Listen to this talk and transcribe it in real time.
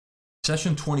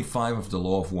Session 25 of the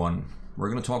Law of One. We're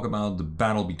going to talk about the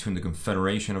battle between the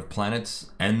Confederation of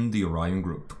Planets and the Orion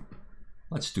Group.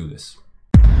 Let's do this.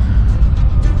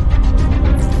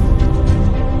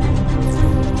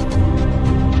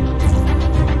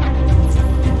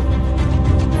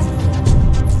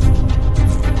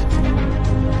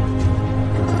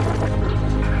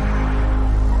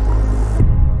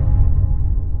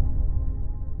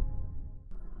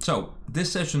 So,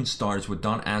 this session starts with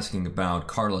Don asking about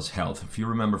Carla's health. If you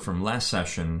remember from last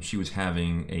session, she was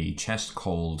having a chest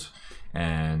cold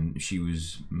and she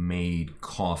was made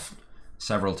cough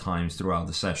several times throughout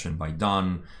the session by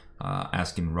Don,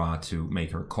 asking Ra to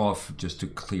make her cough just to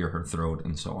clear her throat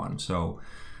and so on. So,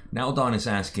 now Don is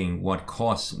asking what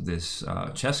caused this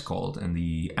chest cold, and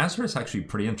the answer is actually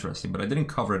pretty interesting, but I didn't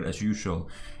cover it as usual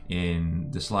in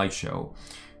the slideshow.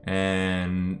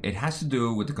 And it has to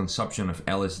do with the consumption of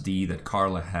LSD that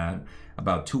Carla had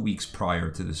about 2 weeks prior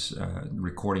to this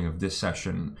recording of this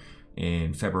session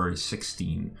in February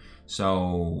 16.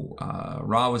 So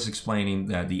Ra was explaining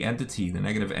that the entity, the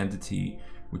negative entity,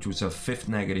 which was a fifth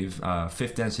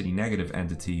density negative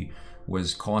entity,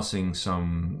 was causing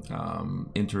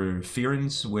some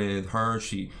interference with her.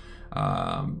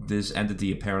 This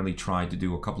entity apparently tried to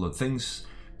do a couple of things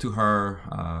to her,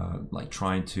 like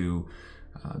trying to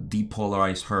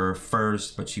depolarize her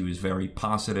first, but she was very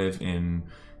positive in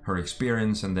her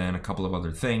experience, and then a couple of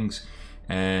other things,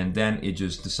 and then it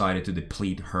just decided to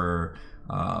deplete her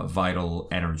vital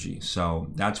energy.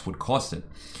 So that's what caused it.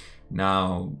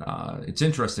 Now it's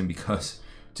interesting because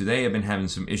today I've been having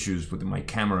some issues with my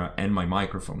camera and my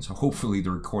microphone, so hopefully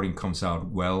the recording comes out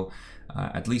well,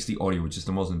 at least the audio, which is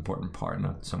the most important part,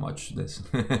 not so much this.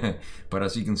 But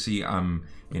as you can see, I'm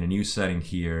in a new setting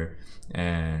here,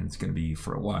 and it's going to be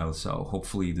for a while, so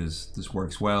hopefully this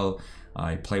works well.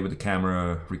 I play with the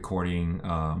camera, recording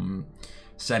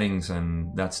settings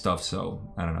and that stuff,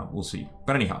 so I don't know, we'll see.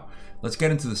 But anyhow, let's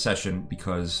get into the session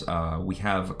because we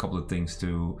have a couple of things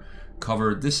to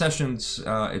cover. This session's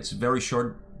it's very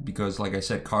short because, like I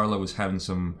said, Carla was having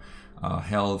some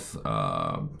health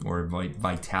or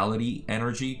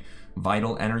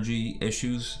vital energy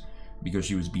issues because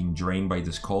she was being drained by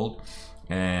this cold,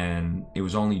 and it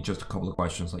was only just a couple of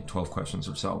questions, like 12 questions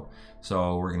or so.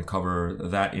 So we're going to cover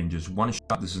that in just one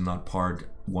shot. This is not part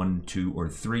 1, 2, or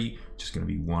 3, just going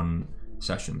to be one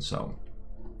session. So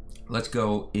let's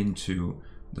go into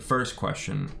the first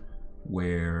question,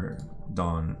 where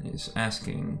Don is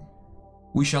asking,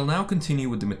 we shall now continue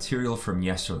with the material from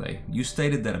yesterday. You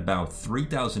stated that about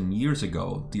 3,000 years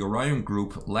ago, the Orion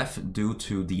Group left due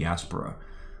to diaspora.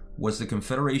 Was the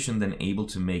Confederation then able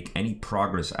to make any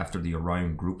progress after the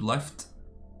Orion Group left?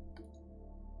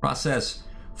 Ra says,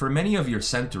 for many of your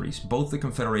centuries, both the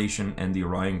Confederation and the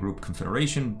Orion Group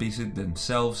Confederation busied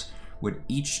themselves with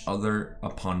each other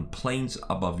upon planes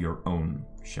above your own,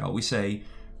 shall we say,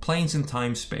 planes in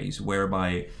time-space,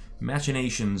 whereby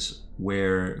machinations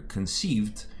were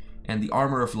conceived and the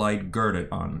armor of light girded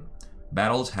on.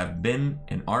 Battles have been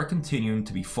and are continuing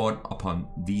to be fought upon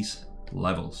these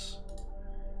levels.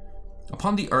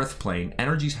 Upon the Earth plane,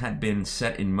 energies had been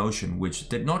set in motion which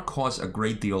did not cause a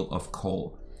great deal of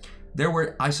call. There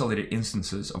were isolated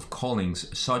instances of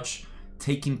callings, such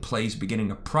taking place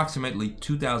beginning approximately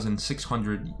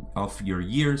 2,600 of your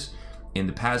years in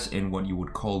the past in what you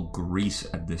would call Greece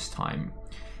at this time,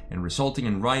 and resulting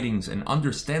in writings and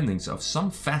understandings of some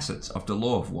facets of the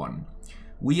Law of One.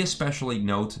 We especially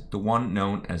note the one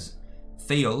known as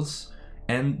Thales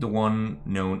and the one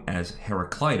known as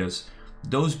Heraclitus,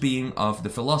 those being of the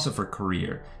philosopher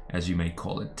career, as you may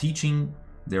call it, teaching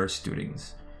their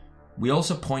students. We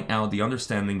also point out the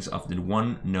understandings of the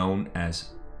one known as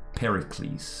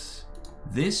Pericles.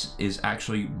 This is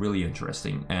actually really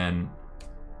interesting, and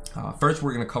first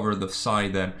we're going to cover the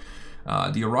side that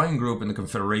the Orion Group and the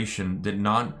Confederation did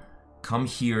not come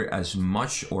here as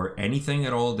much or anything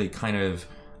at all. They kind of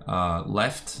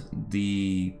left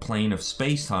the plane of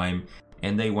space-time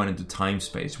and they went into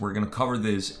time-space. We're going to cover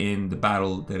this in the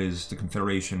battle that is the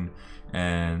Confederation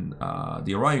and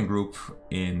the Orion Group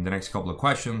in the next couple of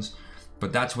questions,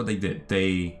 but that's what they did.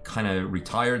 They kind of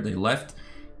retired, they left,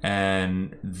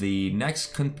 and the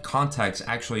next contacts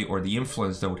actually, or the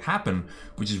influence that would happen,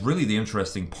 which is really the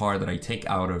interesting part that I take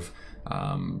out of,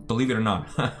 believe it or not,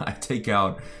 I take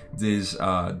out this,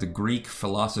 the Greek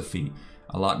philosophy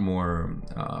a lot more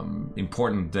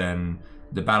important than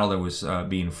the battle that was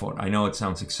being fought. I know it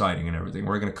sounds exciting and everything.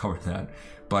 We're going to cover that.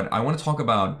 But I want to talk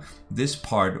about this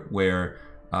part where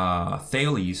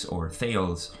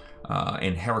Thales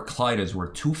and Heraclitus were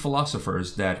two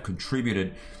philosophers that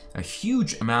contributed a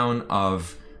huge amount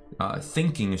of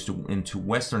thinking into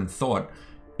Western thought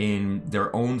in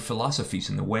their own philosophies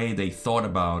and the way they thought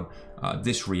about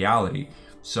this reality.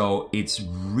 So it's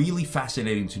really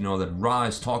fascinating to know that Ra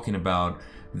is talking about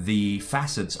the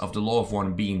facets of the law of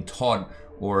one being taught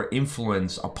or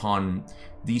influence upon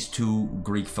these two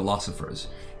Greek philosophers.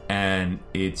 And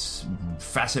it's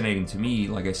fascinating to me,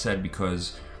 like I said,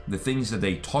 because the things that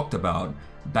they talked about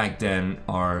back then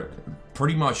are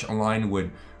pretty much aligned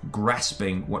with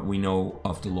grasping what we know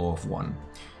of the law of one.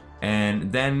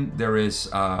 And then there is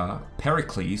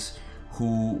Pericles,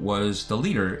 who was the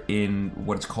leader in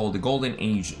what's called the Golden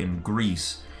Age in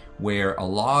Greece, where a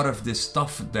lot of this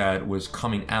stuff that was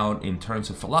coming out in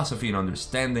terms of philosophy and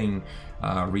understanding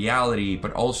reality,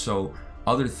 but also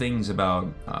other things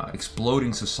about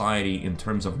exploding society in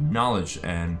terms of knowledge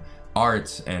and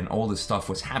art and all this stuff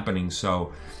was happening.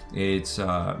 So it's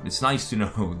nice to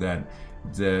know that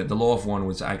the law of one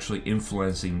was actually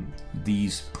influencing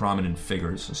these prominent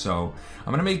figures. So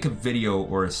I'm gonna make a video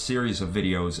or a series of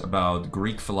videos about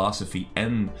Greek philosophy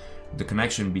and the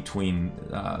connection between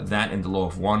that and the law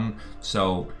of one.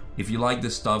 So if you like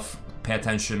this stuff, pay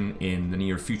attention in the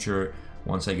near future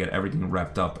once I get everything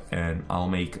wrapped up, and I'll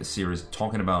make a series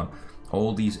talking about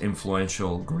all these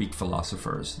influential Greek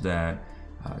philosophers that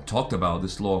talked about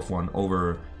this law of one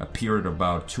over a period of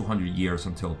about 200 years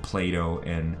until Plato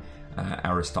and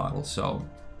Aristotle. So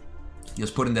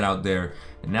just putting that out there.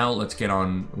 And now let's get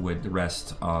on with the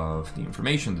rest of the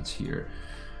information that's here,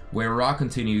 where Ra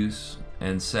continues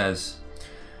and says,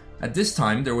 at this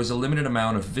time there was a limited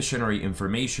amount of visionary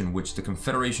information which the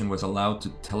Confederation was allowed to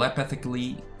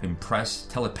telepathically impress.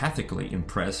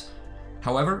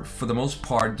 However, for the most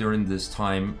part during this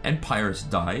time, empires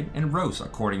died and rose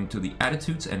according to the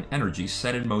attitudes and energies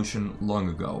set in motion long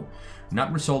ago,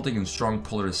 not resulting in strong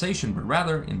polarization, but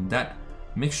rather in that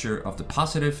mixture of the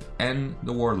positive and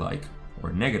the warlike,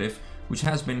 or negative, which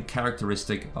has been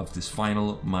characteristic of this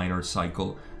final minor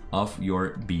cycle of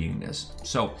your beingness.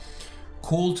 So,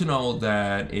 cool to know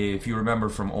that if you remember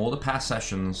from all the past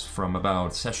sessions, from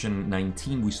about session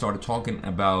 19, we started talking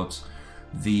about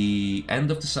the end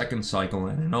of the second cycle,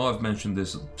 and I know I've mentioned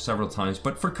this several times,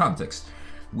 but for context,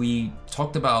 we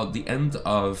talked about the end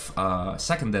of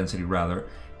second density rather,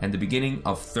 and the beginning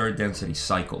of third density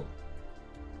cycle.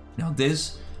 Now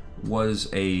this was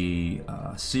a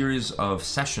series of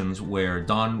sessions where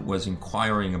Don was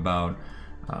inquiring about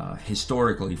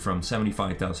historically from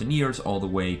 75,000 years all the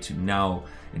way to now,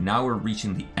 and now we're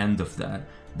reaching the end of that.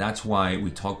 That's why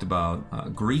we talked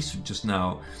about Greece just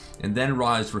now, and then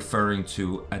Ra is referring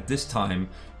to, at this time,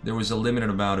 there was a limited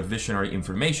amount of visionary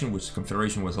information which the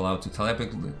Confederation was allowed to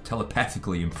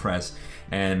telepathically impress,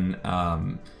 and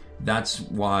that's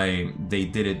why they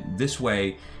did it this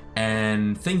way,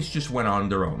 and things just went on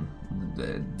their own.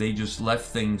 They just left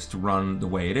things to run the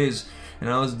way it is. And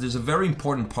there's a very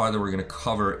important part that we're going to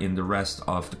cover in the rest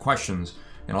of the questions,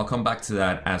 and I'll come back to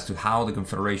that as to how the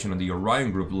Confederation and the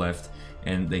Orion group left,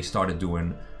 and they started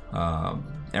doing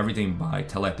everything by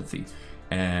telepathy.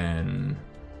 And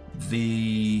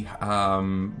the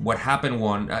what happened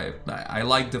I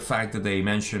like the fact that they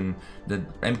mentioned that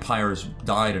empires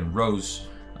died and rose,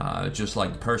 just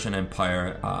like the Persian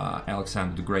Empire,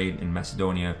 Alexander the Great in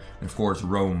Macedonia, and of course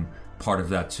Rome, part of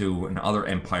that too, and other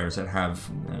empires that have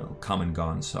come and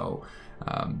gone. So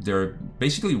they're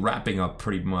basically wrapping up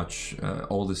pretty much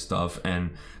all this stuff,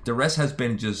 and the rest has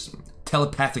been just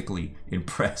telepathically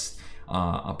impressed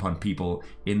upon people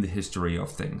in the history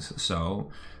of things. So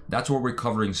that's what we're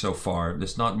covering so far.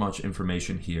 There's not much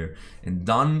information here, and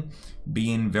Don,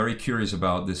 being very curious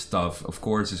about this stuff, of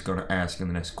course is going to ask in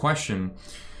the next question,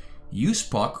 you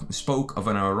spoke of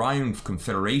an Orion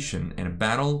Confederation and a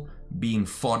battle being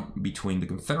fought between the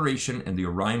Confederation and the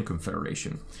Orion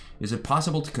Confederation. Is it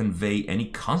possible to convey any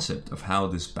concept of how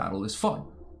this battle is fought?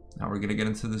 Now we're going to get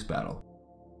into this battle.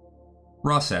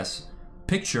 Ra says,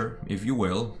 picture, if you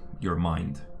will, your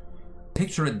mind.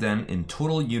 Picture it then in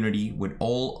total unity with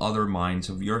all other minds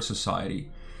of your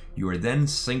society. You are then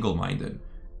single-minded,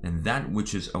 and that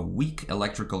which is a weak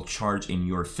electrical charge in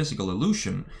your physical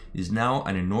illusion is now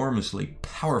an enormously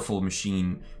powerful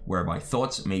machine whereby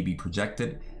thoughts may be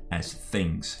projected as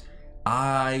things.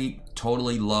 I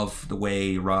totally love the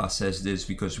way Ra says this,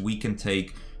 because we can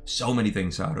take so many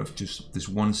things out of just this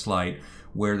one slide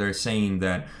where they're saying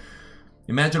that,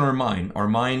 imagine our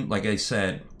mind, like I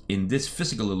said, in this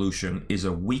physical illusion is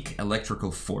a weak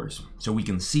electrical force. So we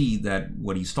can see that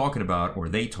what he's talking about, or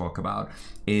they talk about,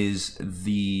 is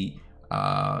the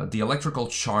electrical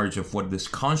charge of what this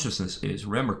consciousness is.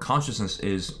 Remember, consciousness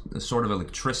is a sort of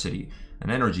electricity, an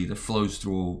energy that flows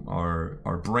through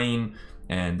our brain,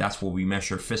 and that's what we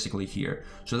measure physically here.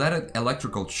 So that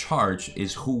electrical charge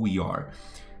is who we are.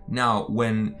 Now,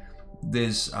 when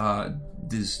this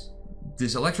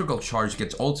electrical charge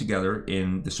gets all together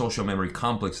in the social memory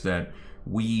complex that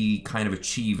we kind of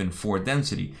achieve in 4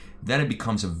 density, then it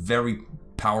becomes a very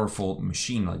powerful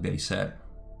machine, like they said.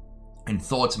 And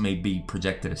thoughts may be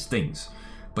projected as things.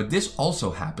 But this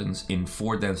also happens in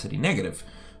 4 density negative.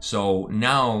 So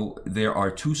now there are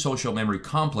 2 social memory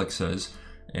complexes,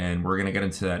 and we're going to get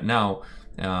into that now,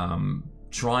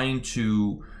 trying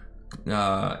to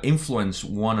influence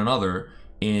one another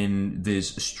in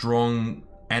this strong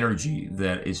energy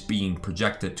that is being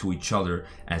projected to each other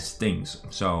as things.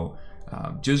 So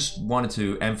just wanted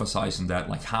to emphasize on that,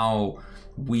 like how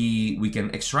we can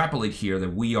extrapolate here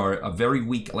that we are a very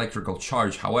weak electrical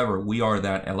charge. However, we are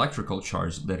that electrical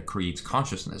charge that creates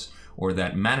consciousness or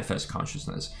that manifests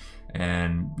consciousness.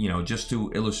 And, just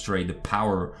to illustrate the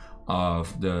power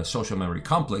of the social memory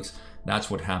complex, that's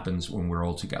what happens when we're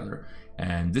all together.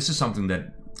 And this is something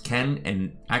that can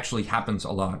and actually happens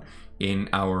a lot in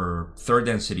our 3rd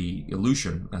density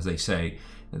illusion, as they say,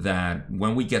 that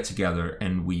when we get together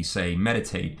and we say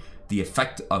meditate, the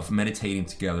effect of meditating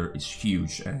together is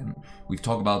huge. And we've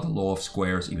talked about the law of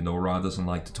squares, even though Ra doesn't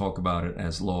like to talk about it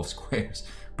as law of squares,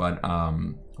 but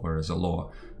or as a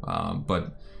law.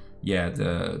 But yeah,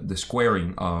 the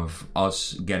squaring of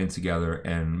us getting together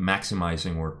and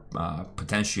maximizing or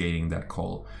potentiating that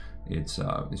call, it's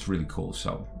really cool.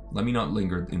 So let me not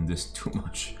linger in this too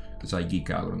much because I geek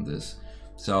out on this.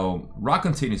 So Ra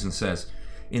continues and says,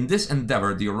 in this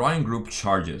endeavor, the Orion group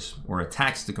charges or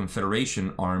attacks the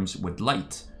Confederation arms with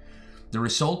light. The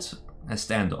result, a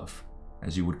standoff,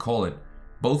 as you would call it,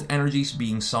 both energies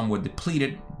being somewhat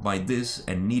depleted by this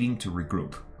and needing to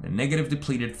regroup. The negative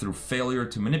depleted through failure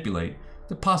to manipulate,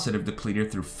 the positive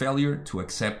depleted through failure to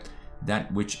accept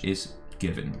that which is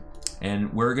given.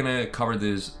 And we're going to cover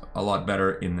this a lot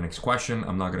better in the next question.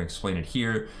 I'm not going to explain it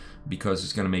here because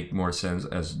it's going to make more sense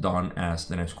as Don asked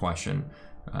the next question.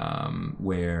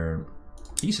 Where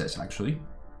he says, actually,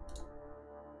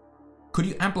 could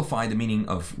you amplify the meaning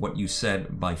of what you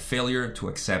said by failure to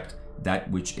accept that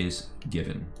which is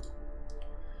given?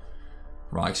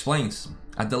 Ra explains,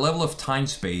 at the level of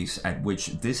time-space at which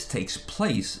this takes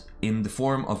place in the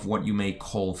form of what you may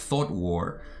call thought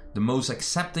war, the most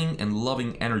accepting and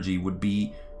loving energy would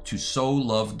be to so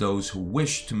love those who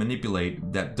wish to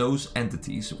manipulate that those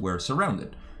entities were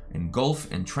surrounded,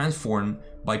 engulfed and transformed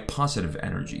by positive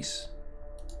energies.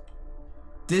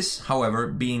 This, however,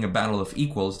 being a battle of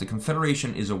equals, the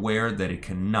Confederation is aware that it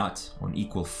cannot, on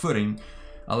equal footing,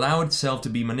 allow itself to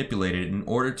be manipulated in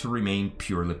order to remain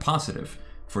purely positive,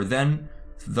 for then,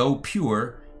 though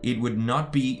pure, it would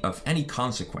not be of any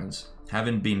consequence,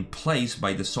 having been placed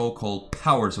by the so-called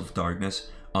powers of darkness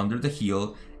under the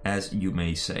heel, as you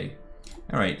may say.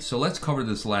 Alright, so let's cover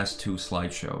this last 2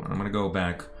 slideshow, and I'm going to go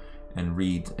back and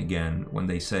read again when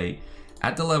they say,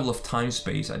 at the level of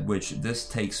time-space at which this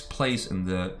takes place in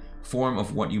the form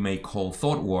of what you may call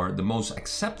thought war, the most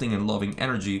accepting and loving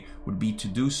energy would be to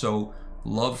do so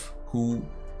love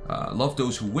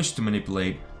those who wish to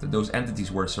manipulate that those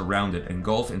entities were surrounded,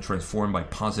 engulfed and transformed by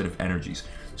positive energies.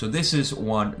 So this is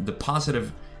what the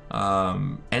positive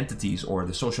entities or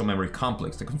the social memory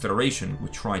complex, the Confederation,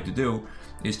 would try to do,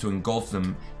 is to engulf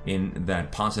them in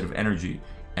that positive energy.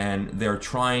 And they're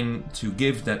trying to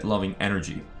give that loving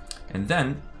energy. And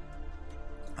then,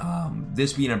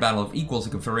 this being a battle of equals,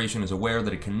 the Confederation is aware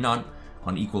that it cannot,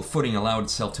 on equal footing, allow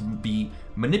itself to be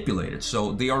manipulated.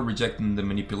 So they are rejecting the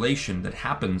manipulation that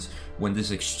happens when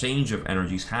this exchange of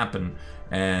energies happen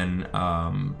and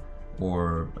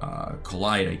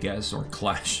collide, I guess, or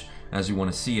clash, as you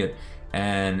want to see it.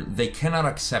 And they cannot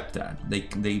accept that.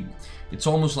 It's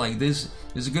almost like this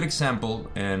is a good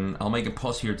example, and I'll make a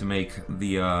pause here to make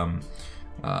the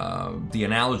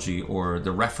analogy or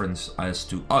the reference as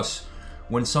to us.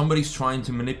 When somebody's trying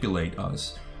to manipulate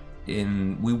us,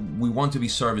 we want to be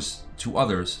service to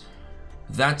others,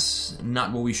 that's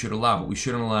not what we should allow. But we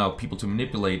shouldn't allow people to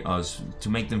manipulate us to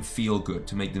make them feel good,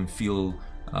 to make them feel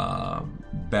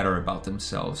better about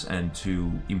themselves, and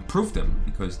to improve them,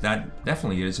 because that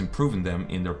definitely is improving them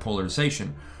in their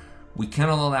polarization. We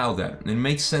cannot allow that. It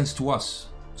makes sense to us.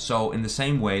 So in the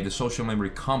same way, the social memory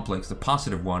complex, the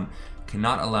positive one,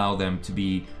 cannot allow them to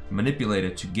be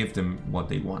manipulated to give them what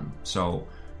they want. So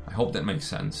I hope that makes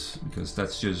sense, because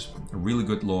that's just a really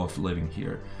good law of living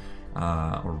here,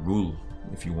 or rule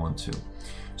if you want to.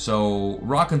 So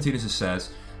Ra continues and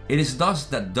says, it is thus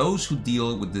that those who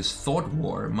deal with this thought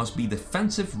war must be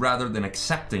defensive rather than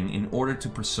accepting in order to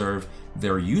preserve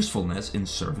their usefulness in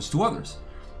service to others.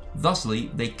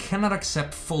 Thusly, they cannot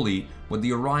accept fully what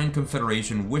the Orion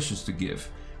Confederation wishes to give,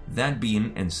 that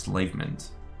being enslavement.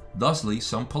 Thusly,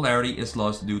 some polarity is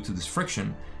lost due to this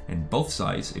friction, and both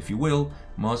sides, if you will,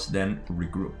 must then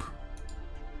regroup.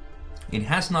 It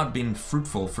has not been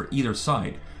fruitful for either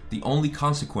side. The only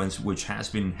consequence which has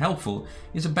been helpful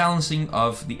is a balancing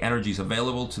of the energies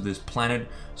available to this planet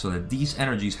so that these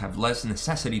energies have less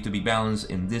necessity to be balanced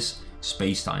in this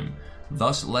space-time,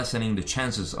 thus lessening the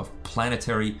chances of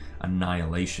planetary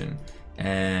annihilation.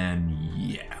 And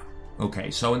yeah.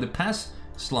 Okay, so in the past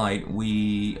slide,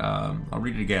 I'll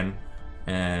read it again,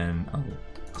 and I'll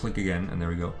click again, and there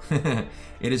we go.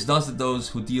 It is thus that those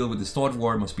who deal with this thought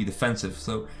war must be defensive.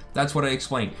 So that's what I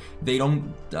explained. They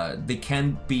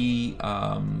can't be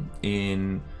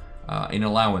in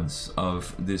allowance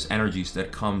of these energies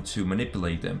that come to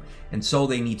manipulate them, and so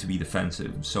they need to be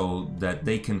defensive so that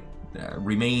they can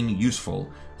remain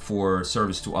useful for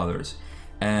service to others.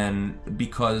 And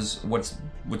because what's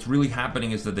really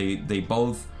happening is that they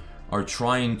both are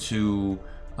trying to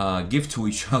give to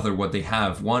each other what they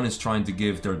have. One is trying to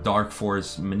give their dark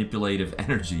force manipulative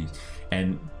energy,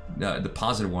 and the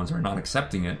positive ones are not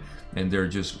accepting it, and they're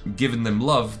just giving them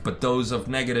love. But those of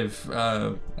negative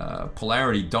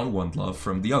polarity don't want love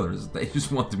from the others. They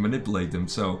just want to manipulate them.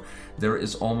 So there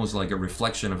is almost like a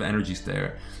reflection of energies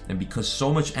there. And because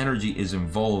so much energy is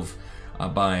involved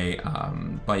by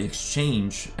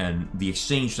exchange, and the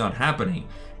exchange not happening,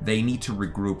 they need to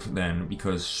regroup then,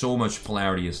 because so much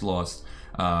polarity is lost,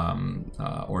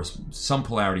 or some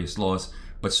polarity is lost,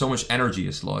 but so much energy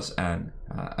is lost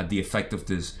at the effect of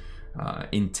this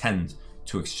intent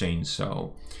to exchange.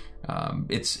 So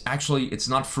it's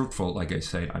not fruitful, like I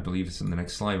said. I believe it's in the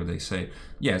next slide where they say,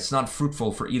 yeah, it's not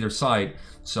fruitful for either side.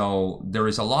 So there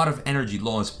is a lot of energy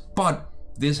lost, but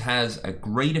this has a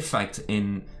great effect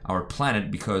in our planet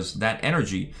because that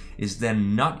energy is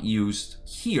then not used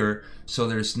here, so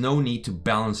there's no need to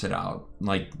balance it out.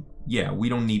 Like, yeah, we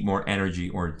don't need more energy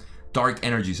or dark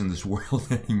energies in this world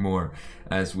anymore,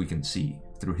 as we can see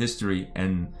through history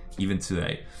and even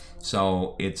today.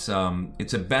 So it's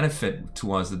a benefit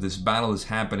to us that this battle is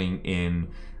happening in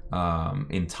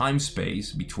time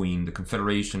space between the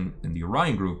Confederation and the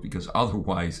Orion Group, because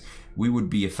otherwise we would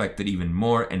be affected even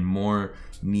more, and more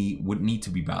would need to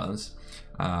be balanced.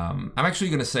 I'm actually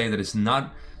going to say that it's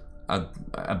not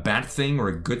a bad thing or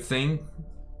a good thing.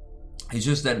 It's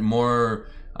just that more,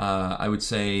 I would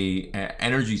say,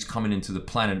 energy is coming into the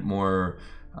planet, more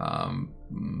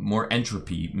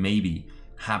entropy maybe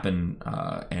happen,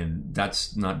 and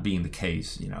that's not being the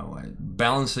case.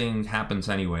 Balancing happens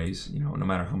anyways, no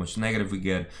matter how much negative we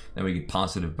get, then we get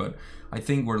positive. But I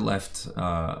think we're left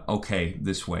okay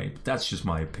this way. But that's just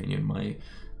my opinion, my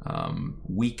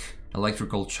weak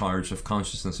electrical charge of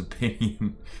consciousness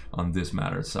opinion on this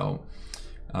matter. So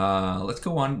let's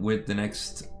go on with the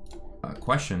next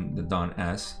question that Don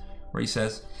asks, where he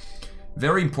says,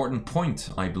 very important point,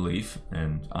 I believe,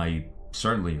 and I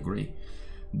certainly agree.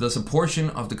 Does a portion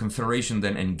of the Confederation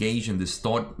then engage in this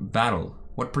thought battle?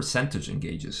 What percentage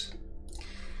engages?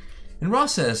 And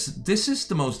Ross says, this is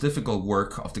the most difficult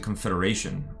work of the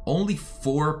Confederation. Only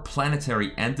 4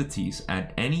 planetary entities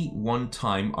at any one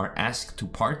time are asked to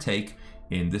partake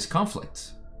in this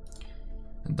conflict.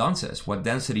 And Don says, what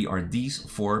density are these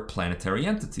 4 planetary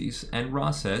entities? And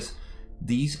Ross says,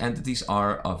 these entities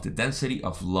are of the density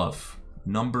of love,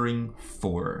 numbering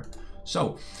 4.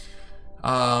 So,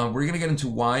 we're gonna get into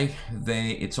why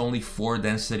it's only 4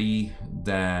 density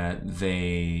that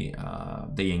they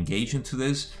engage into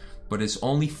this, but it's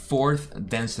only 4th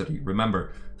density.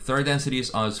 Remember, 3rd density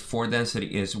is us, 4th density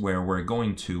is where we're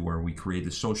going to, where we create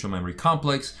the social memory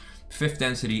complex. 5th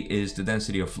density is the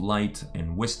density of light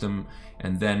and wisdom,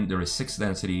 and then there is 6th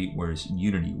density, where it's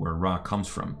unity, where Ra comes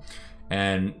from.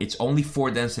 And it's only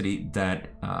 4 density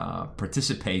that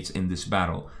participates in this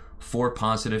battle, 4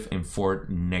 positive and 4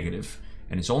 negative.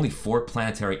 And it's only 4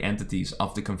 planetary entities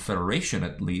of the Confederation,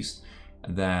 at least,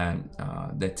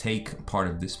 that take part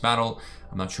of this battle.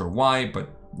 I'm not sure why, but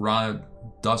Ra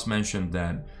does mention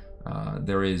that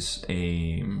there is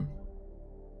it's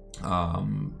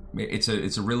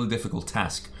a really difficult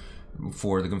task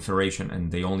for the Confederation,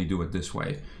 and they only do it this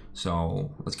way.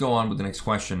 So let's go on with the next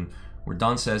question, where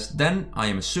Don says, then I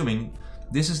am assuming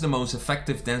this is the most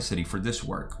effective density for this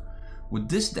work. Would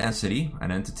this density,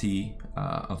 an entity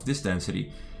of this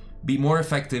density, be more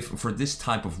effective for this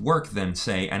type of work than,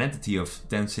 say, an entity of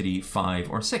density 5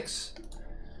 or 6?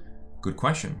 Good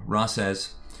question. Ra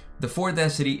says, the 4th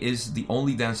density is the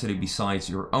only density besides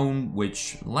your own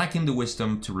which, lacking the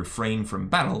wisdom to refrain from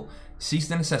battle, sees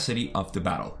the necessity of the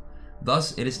battle.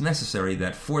 Thus, it is necessary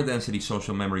that 4 density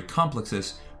social memory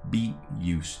complexes be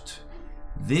used.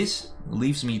 This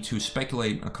leaves me to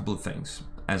speculate a couple of things,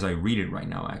 as I read it right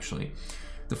now, actually.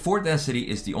 The fourth density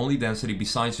is the only density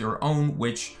besides your own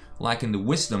which, lacking the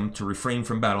wisdom to refrain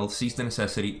from battle, sees the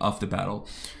necessity of the battle.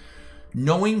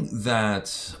 Knowing that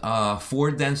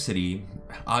fourth density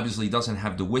obviously doesn't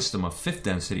have the wisdom of fifth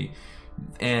density,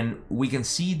 and we can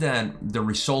see that the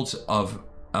results of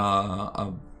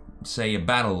say a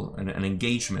battle, an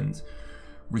engagement,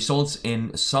 results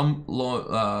in some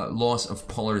loss of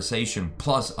polarization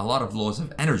plus a lot of loss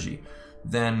of energy,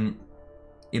 then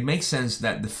it makes sense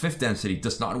that the fifth density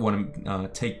does not want to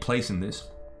take place in this.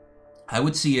 I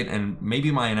would see it, and maybe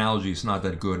my analogy is not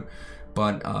that good,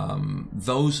 but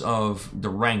those of the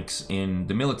ranks in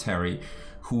the military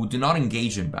who do not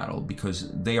engage in battle because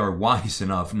they are wise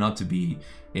enough not to be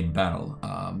in battle.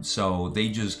 So they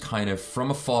just kind of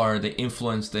from afar, they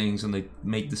influence things and they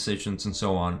make decisions and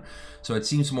so on. So it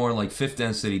seems more like fifth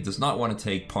density does not want to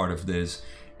take part of this.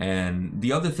 And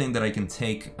the other thing that I can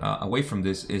take away from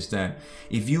this is that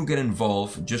if you get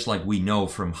involved, just like we know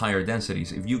from higher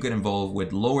densities, if you get involved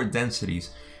with lower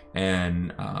densities,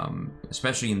 and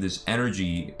especially in this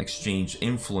energy exchange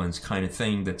influence kind of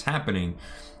thing that's happening,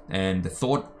 and the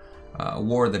thought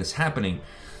war that is happening,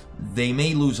 they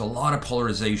may lose a lot of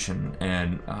polarization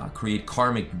and create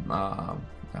karmic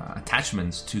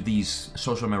attachments to these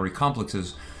social memory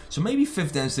complexes. So maybe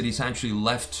fifth density is actually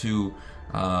left to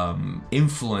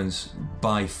influence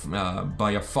by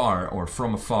afar or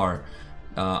from afar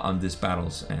on these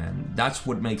battles, and that's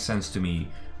what makes sense to me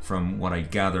from what I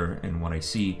gather and what I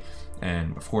see.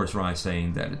 And of course, Ra is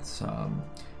saying that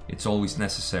it's always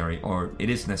necessary, or it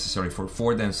is necessary, for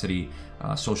four density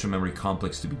social memory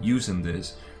complex to be used in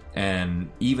this, and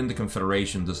even the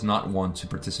Confederation does not want to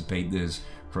participate this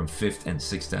from fifth and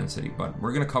sixth density. But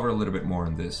we're going to cover a little bit more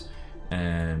on this.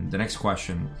 And the next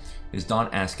question is Don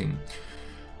asking,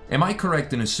 am I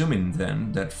correct in assuming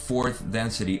then that fourth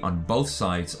density on both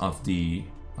sides of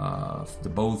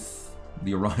both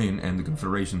the Orion and the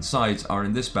Confederation sides are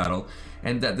in this battle,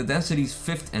 and that the densities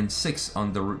fifth and sixth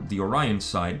on the Orion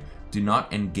side do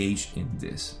not engage in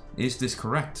this? Is this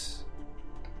correct?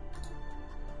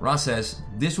 Ra says,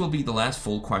 this will be the last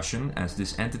full question as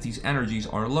this entity's energies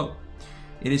are low.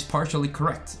 It is partially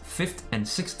correct. Fifth and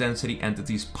sixth density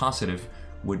entities positive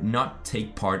would not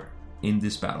take part in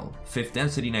this battle. Fifth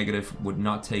density negative would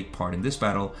not take part in this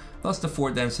battle. Thus the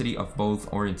fourth density of both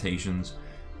orientations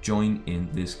join in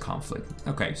this conflict.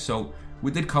 Okay, so we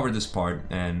did cover this part,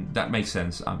 and that makes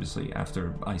sense, obviously,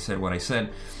 after I said what I said.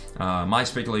 My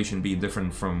speculation being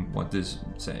different from what this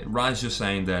say. Ra is just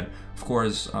saying that, of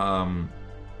course,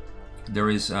 there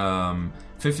is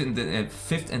fifth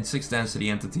and sixth density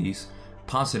entities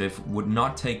positive would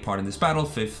not take part in this battle.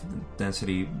 Fifth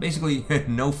density, basically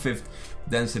no fifth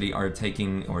density are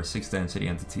taking, or sixth density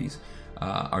entities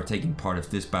are taking part of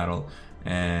this battle,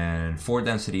 and fourth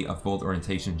density of both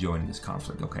orientations join this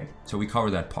conflict. Okay, so we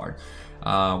covered that part.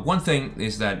 One thing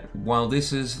is that while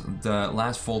this is the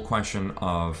last full question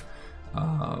of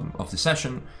the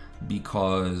session,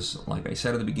 because like I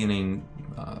said at the beginning,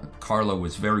 Carla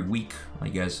was very weak, I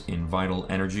guess, in vital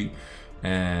energy,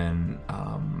 and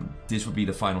this would be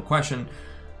the final question.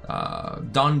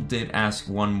 Don did ask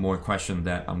one more question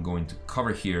that I'm going to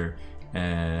cover here,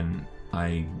 and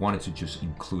I wanted to just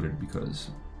include it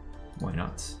because why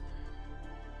not?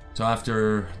 So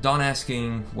after Don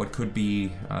asking what could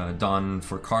be done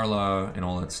for Carla and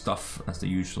all that stuff as they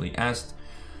usually asked,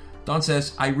 Don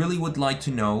says, I really would like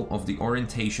to know of the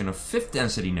orientation of fifth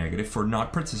density negative for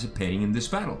not participating in this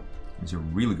battle. It's a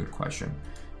really good question.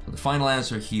 So the final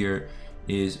answer here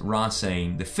is Ra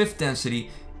saying the fifth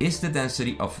density is the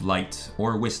density of light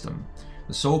or wisdom.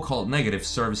 The so-called negative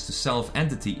service to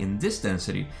self-entity in this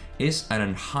density is at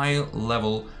a high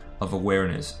level of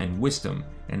awareness and wisdom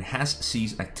and has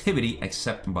ceased activity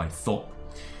except by thought.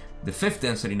 The fifth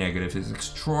density negative is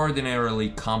extraordinarily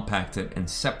compacted and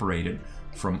separated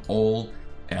from all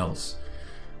else.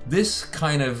 This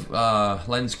kind of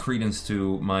lends credence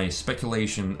to my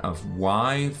speculation of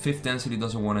why fifth density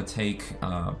doesn't want to take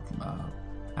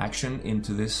action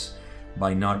into this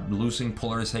by not losing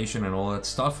polarization and all that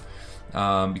stuff,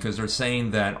 because they're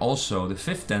saying that also the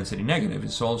fifth density negative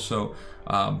is also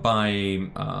by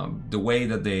the way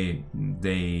that they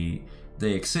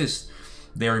exist,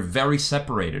 they are very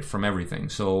separated from everything.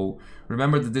 So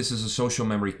remember that this is a social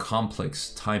memory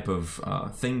complex type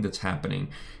of thing that's happening,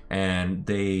 and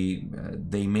they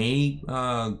may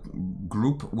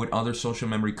group with other social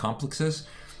memory complexes.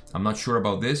 I'm not sure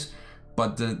about this,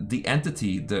 but the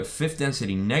entity, the fifth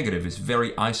density negative, is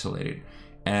very isolated,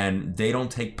 and they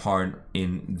don't take part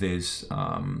in this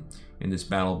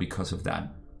battle because of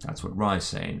that. That's what Ra is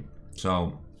saying.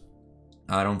 So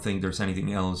I don't think there's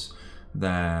anything else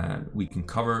that we can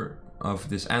cover of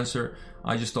this answer.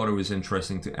 I just thought it was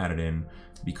interesting to add it in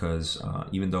because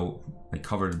even though I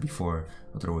covered it before,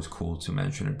 I thought it was cool to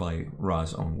mention it by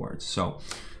Ra's own words. So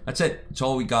that's it. It's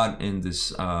all we got in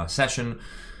this session.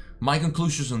 My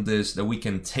conclusions on this that we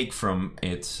can take from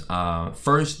it.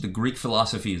 First, the Greek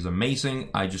philosophy is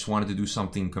amazing. I just wanted to do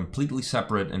something completely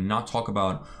separate and not talk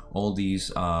about all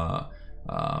these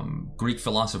Greek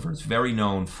philosophers, very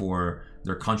known for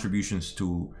their contributions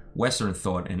to Western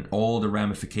thought and all the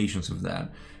ramifications of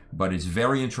that. But it's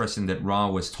very interesting that Ra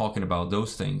was talking about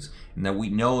those things, and that we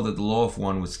know that the law of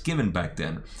one was given back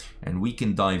then, and we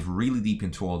can dive really deep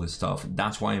into all this stuff.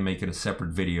 That's why I make it a separate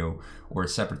video or a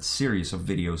separate series of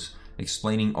videos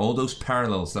explaining all those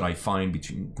parallels that I find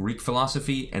between Greek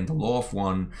philosophy and the law of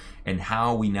one, and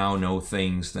how we now know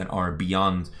things that are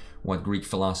beyond what Greek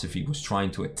philosophy was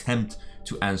trying to attempt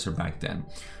to answer back then.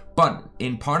 But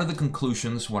in part of the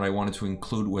conclusions, what I wanted to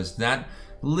include was that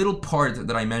little part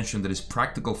that I mentioned that is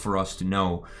practical for us to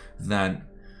know, that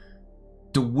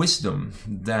the wisdom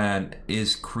that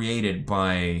is created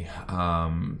by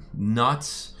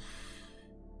not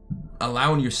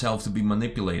allowing yourself to be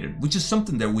manipulated, which is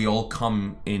something that we all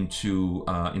come into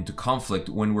conflict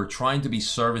when we're trying to be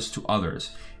service to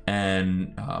others,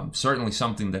 and certainly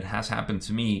something that has happened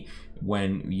to me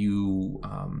when you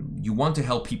want to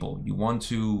help people, you want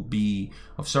to be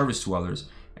of service to others,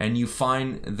 and you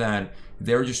find that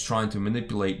they're just trying to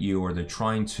manipulate you, or they're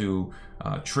trying to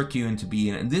trick you into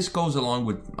being. And this goes along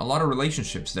with a lot of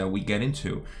relationships that we get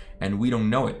into, and we don't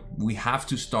know it. We have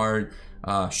to start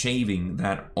shaving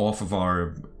that off of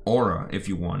our aura, if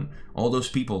you want. All those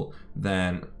people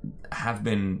that have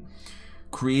been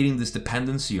creating this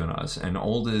dependency on us, and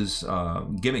all these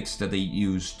gimmicks that they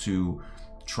use to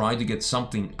try to get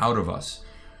something out of us.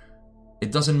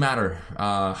 It doesn't matter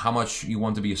how much you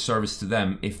want to be a service to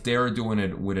them. If they're doing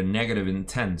it with a negative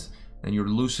intent, then you're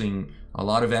losing a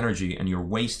lot of energy and you're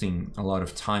wasting a lot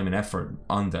of time and effort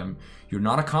on them. You're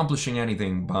not accomplishing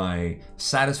anything by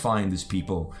satisfying these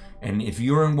people. And if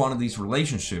you're in one of these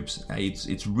relationships,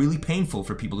 it's really painful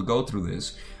for people to go through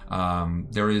this.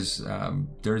 There's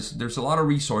a lot of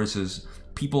resources.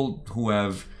 People who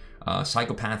have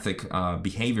psychopathic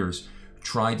behaviors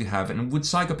try to have, and with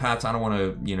psychopaths, I don't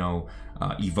want to,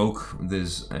 evoke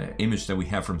this image that we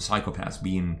have from psychopaths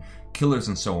being killers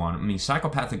and so on. I mean,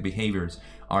 psychopathic behaviors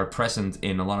are present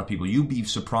in a lot of people. You'd be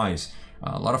surprised.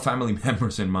 A lot of family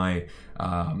members in my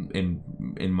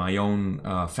in my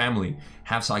own family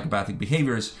have psychopathic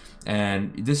behaviors,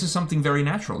 and this is something very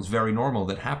natural. It's very normal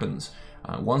that happens.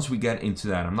 Once we get into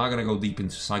that, I'm not going to go deep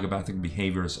into psychopathic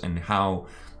behaviors and how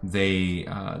they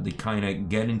kind of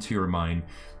get into your mind.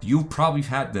 You've probably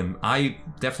had them. I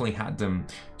definitely had them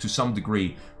to some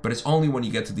degree, but it's only when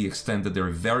you get to the extent that they're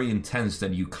very intense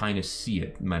that you kind of see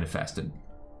it manifested.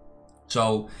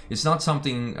 So it's not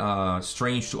something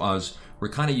strange to us. We're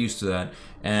kind of used to that.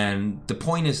 And the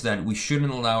point is that we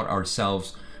shouldn't allow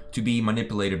ourselves to be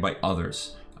manipulated by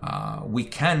others. We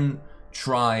can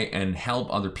try and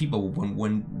help other people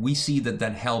when we see that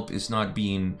help is not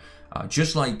being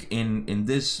just like in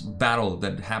this battle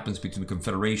that happens between the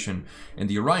Confederation and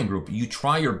the Orion Group. You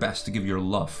try your best to give your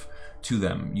love to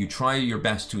them. You try your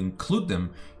best to include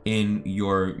them in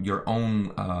your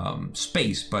own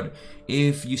space. But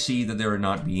if you see that they're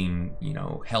not being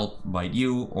helped by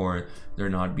you, or they're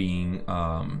not being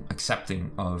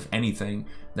accepting of anything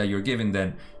that you're given,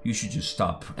 then you should just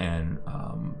stop. And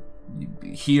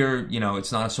here,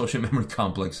 it's not a social memory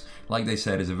complex. Like they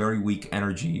said, it's a very weak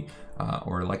energy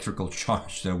or electrical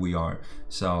charge that we are.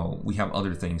 So we have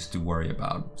other things to worry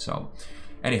about. So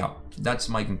anyhow, that's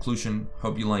my conclusion.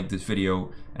 Hope you liked this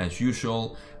video as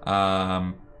usual.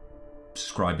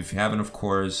 Subscribe if you haven't, of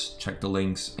course. Check the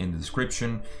links in the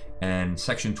description. And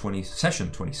session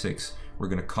 26, we're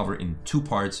going to cover in 2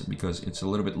 parts because it's a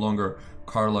little bit longer.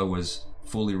 Carla was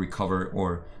fully recovered,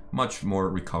 or much more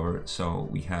recovered, so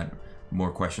we had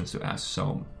more questions to ask.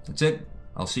 So that's it.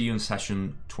 I'll see you in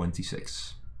session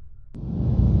 26.